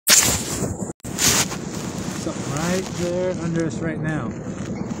right there under us right now,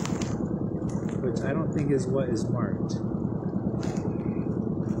 which I don't think is what is marked.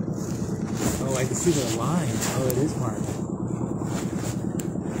 Oh, I can see the line. Oh, it is marked.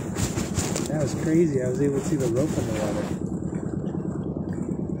 That was crazy. I was able to see the rope in the water.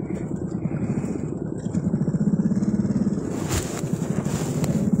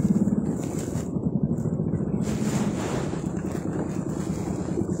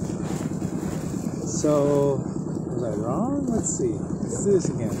 So, was I wrong? Let's see. Let's do this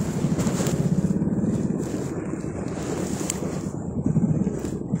again.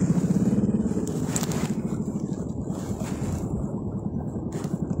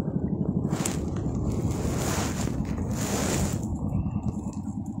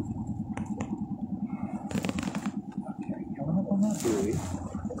 Okay, coming up on that buoy.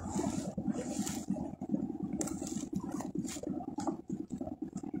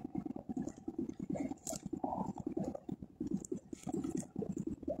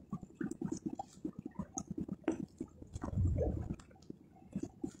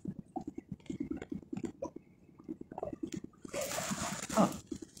 Huh.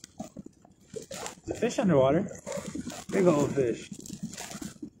 There's a fish underwater. Big old fish.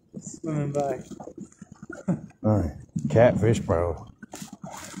 Swimming by. Catfish, bro.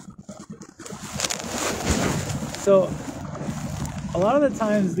 So, a lot of the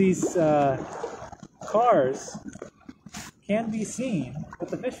times these cars can be seen with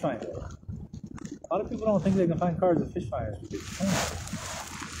the fish finder. A lot of people don't think they can find cars with fish finders, but they can.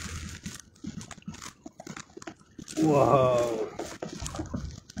 Whoa.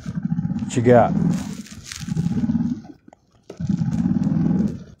 What you got?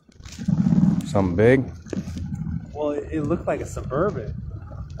 Something big? Well, it looked like a Suburban.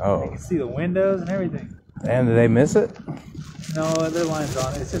 Oh. You can see the windows and everything. And did they miss it? No, their line's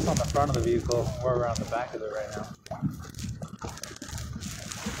on. It's just on the front of the vehicle. We're around the back of it right now.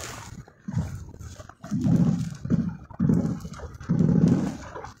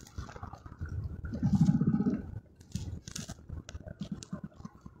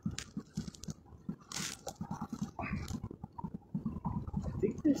 I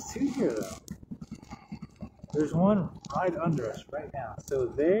think there's two here though. There's one right under us right now. So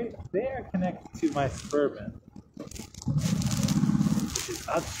they are connected to my Suburban, which is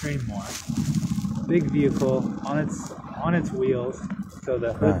upstream more. Big vehicle on its wheels, so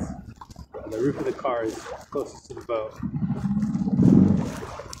the hood, the roof of the car is closest to the boat.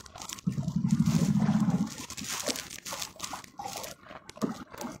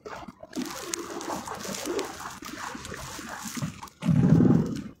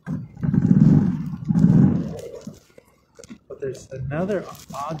 There's another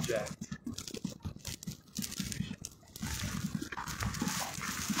object.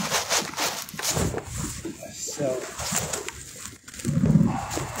 So,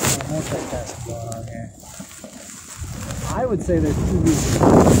 multitasking going on here. I would say there's two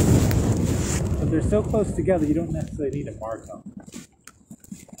reasons, but they're so close together you don't necessarily need to mark them.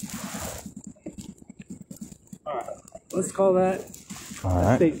 All right, let's call that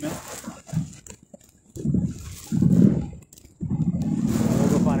a statement.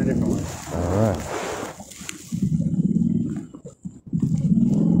 Find a different one. All right.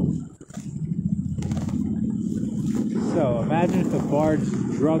 So imagine if a barge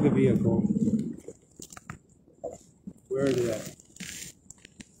drug a vehicle. Where are they at?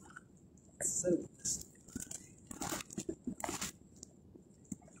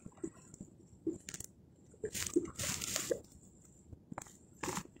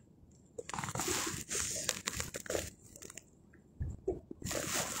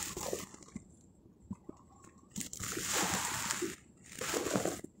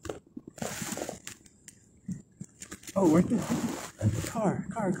 Oh, where's the car?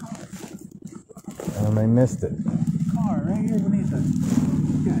 And they missed it. Car, right here beneath us.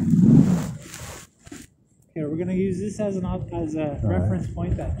 Okay, we're gonna use this as a reference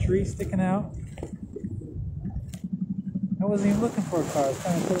point. That tree sticking out. I wasn't even looking for a car. I was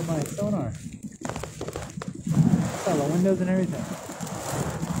trying to put it in my sonar. Saw the windows and everything.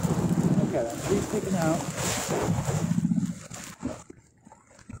 Okay, that tree sticking out.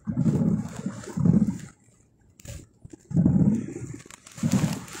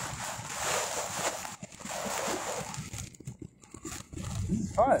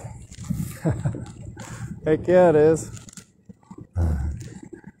 Fun. Heck yeah, it is.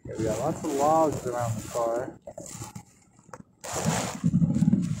 Okay, we got lots of logs around the car.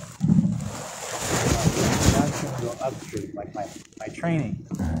 Now it's going to go upstream, like my training.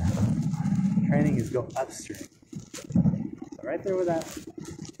 Training is go upstream. So right there with that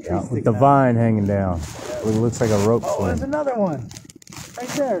Yeah, with the vine hanging down. It looks like a rope Oh, there's swing. another one. Right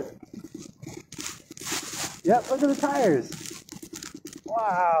there. Yep, look at the tires.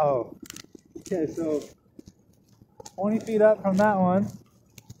 Wow. Okay, so 20 feet up from that one.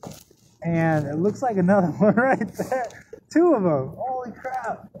 And it looks like another one right there. 2 of them. Holy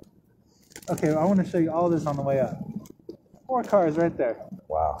crap. Okay, I want to show you all this on the way up. 4 cars right there.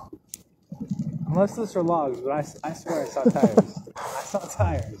 Wow. Unless those are logs, but I swear I saw tires. I saw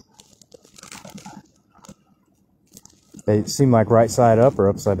tires. They seem like right side up or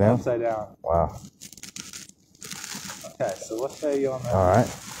upside down? Upside down. Wow. Okay, so we'll show you on the All right.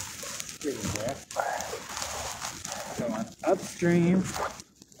 screen there. Come on. Upstream.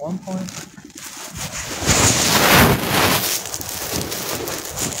 1 point.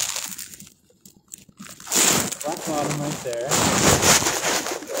 Flat bottom right there.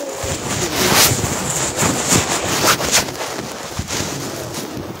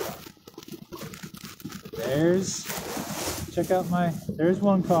 Check out there's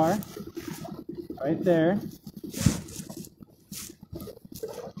 1 car. Right there.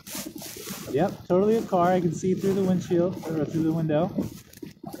 Yep, totally a car. I can see through the windshield, or through the window.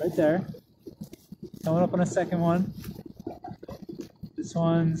 Right there. Coming up on a second one. This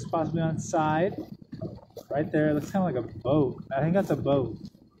one's possibly on its side. Right there. It looks kind of like a boat. I think that's a boat.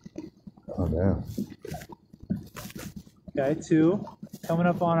 Oh, damn. Okay, 2. Coming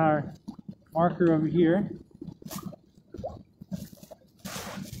up on our marker over here.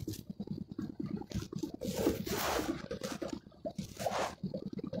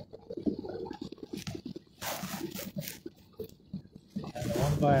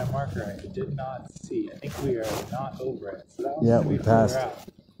 By a marker I did not see. I think we are not over it. So that one's we passed. out.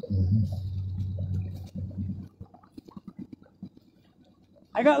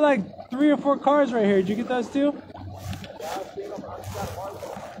 I got like 3 or 4 cars right here. Did you get those too?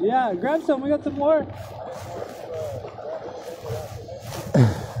 Yeah, grab some. We got some more.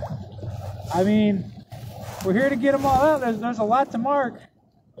 I mean, we're here to get them all out. There's a lot to mark.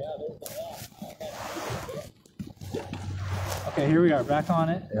 Okay, here we are, back on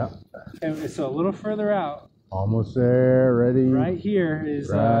it. Yep. Okay, so a little further out. Almost there, ready. Right here is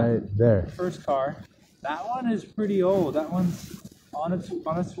right there. The first car. That one is pretty old. That one's on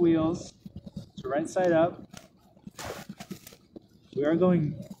its wheels. So right side up. We are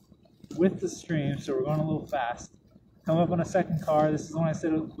going with the stream, so we're going a little fast. Come up on a second car. This is the one I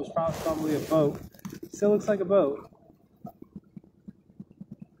said was probably a boat. Still looks like a boat.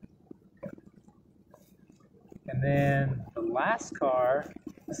 And then the last car,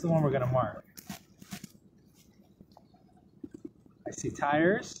 this is the one we're going to mark. I see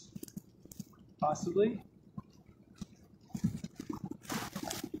tires, possibly.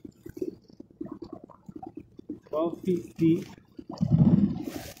 "12 feet deep."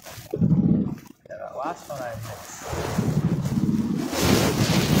 Yeah, that last one I missed.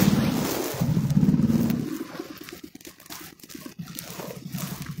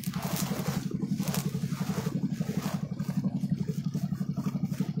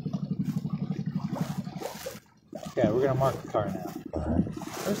 Okay, we're going to mark the car now.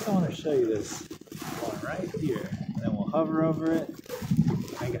 First I want to show you this one right here. And then we'll hover over it,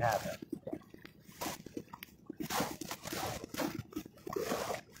 make it happen.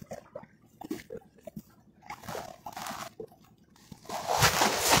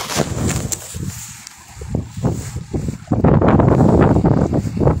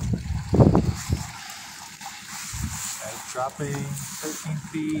 Okay, dropping 13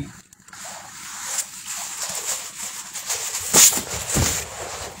 feet.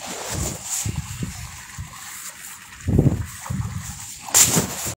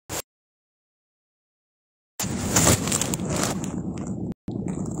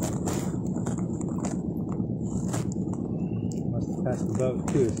 Past the boat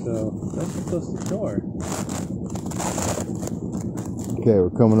too, so that's close to shore. Okay, we're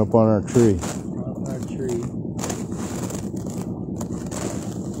coming up on our tree. On our tree.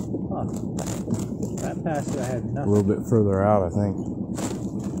 Huh. That passed, I had nothing. A little bit further out, I think.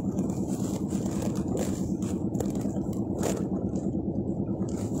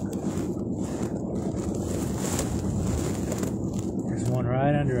 There's one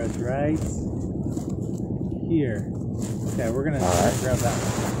right under us, right here. Okay, we're gonna grab that one.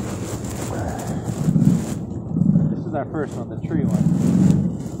 This is our first one, the tree one.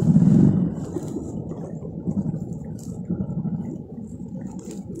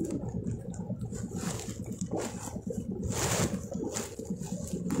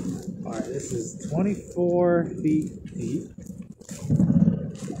 Alright, this is 24 feet deep.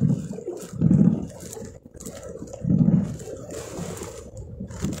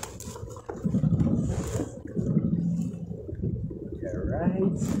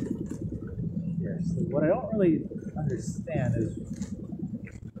 what I don't really understand is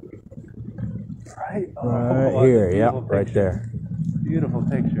right here. Yep, picture. right there. Beautiful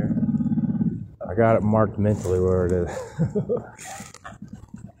picture. I got it marked mentally where it is.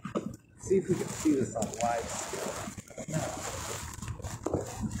 See if we can see this on wide scale.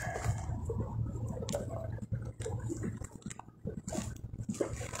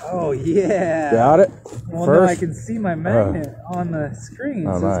 Oh yeah. Got it? Well, First? no, I can see my magnet on the screen,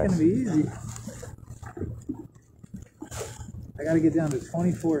 so nice. it's gonna be easy. I gotta get down to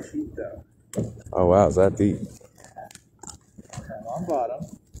 24 feet though. Oh wow, is that deep? I'm on bottom.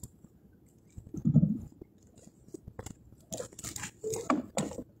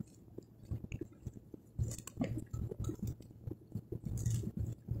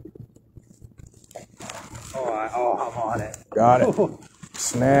 I'm on it. Got it.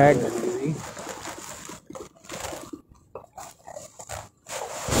 Snag.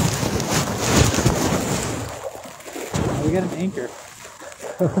 We got an anchor.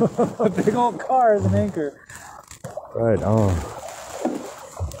 A big old car is an anchor. Right on.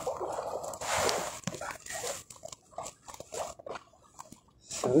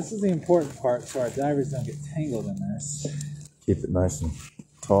 So this is the important part so our divers don't get tangled in this. Keep it nice and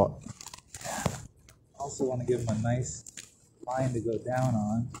taut. Also want to give them a nice line to go down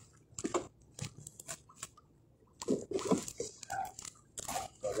on.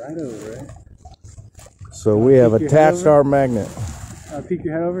 Go right over it. So we have attached our magnet. Peek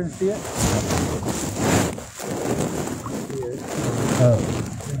your head over and see it. Oh,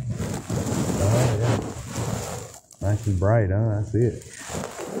 yeah. Nice and bright, huh? I see it.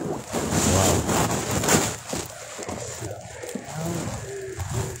 Wow.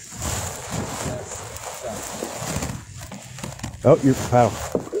 Oh, your paddle.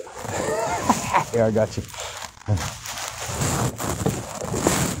 Yeah, I got you.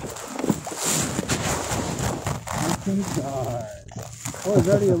 Oh, there's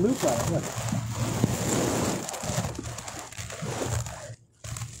already a loop on it. Look.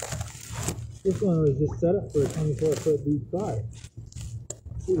 This one was just set up for a 24-foot deep dive.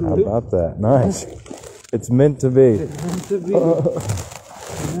 How about that? Nice. It's meant to be. It's meant to be. So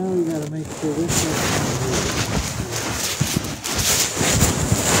now we gotta make sure this is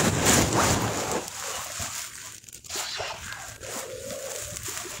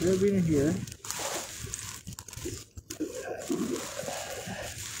carabiner here.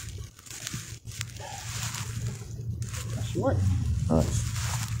 Short. Nice.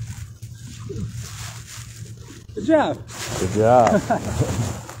 Good job. Good job.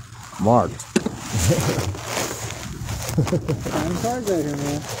 Marked. Finding cars out here,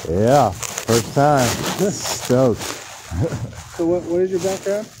 man. Yeah, first time. Stoked. So what is your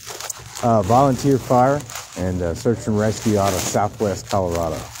background? Volunteer fire and search and rescue out of Southwest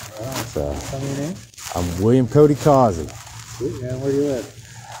Colorado. So, Tell me your name. I'm William Cody Causey. Sweet, man. Where do you live?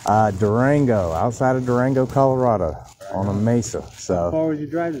 Durango, outside of Durango, Colorado, on a mesa. How So far would you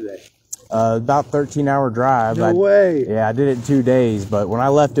drive today? about 13-hour drive. No way. Yeah, I did it in 2 days, but when I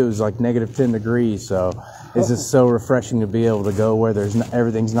left it was like -10 degrees. So it's just so refreshing to be able to go where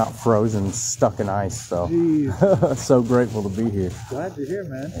everything's not frozen, stuck in ice. So Jeez. so grateful to be here. Glad you're here,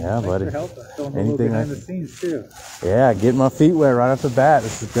 man. Yeah, Thanks buddy. for helping. Filming a little Anything behind the scenes too. Yeah, getting my feet wet right off the bat.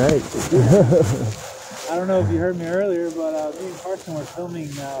 This is great. I don't know if you heard me earlier, but me and Carson were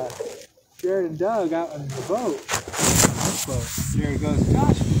filming Jared and Doug out in the boat. This boat. Jared goes,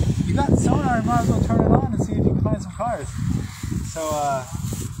 Josh, you got sonar, you might as well turn it on and see if you can find some cars. So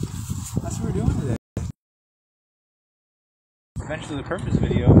that's what we're doing today. Eventually the purpose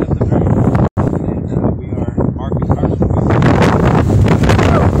video at the very end. And we are marking cars.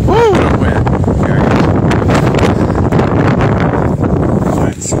 Woo! There it is.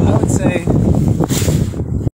 Alright, so I would say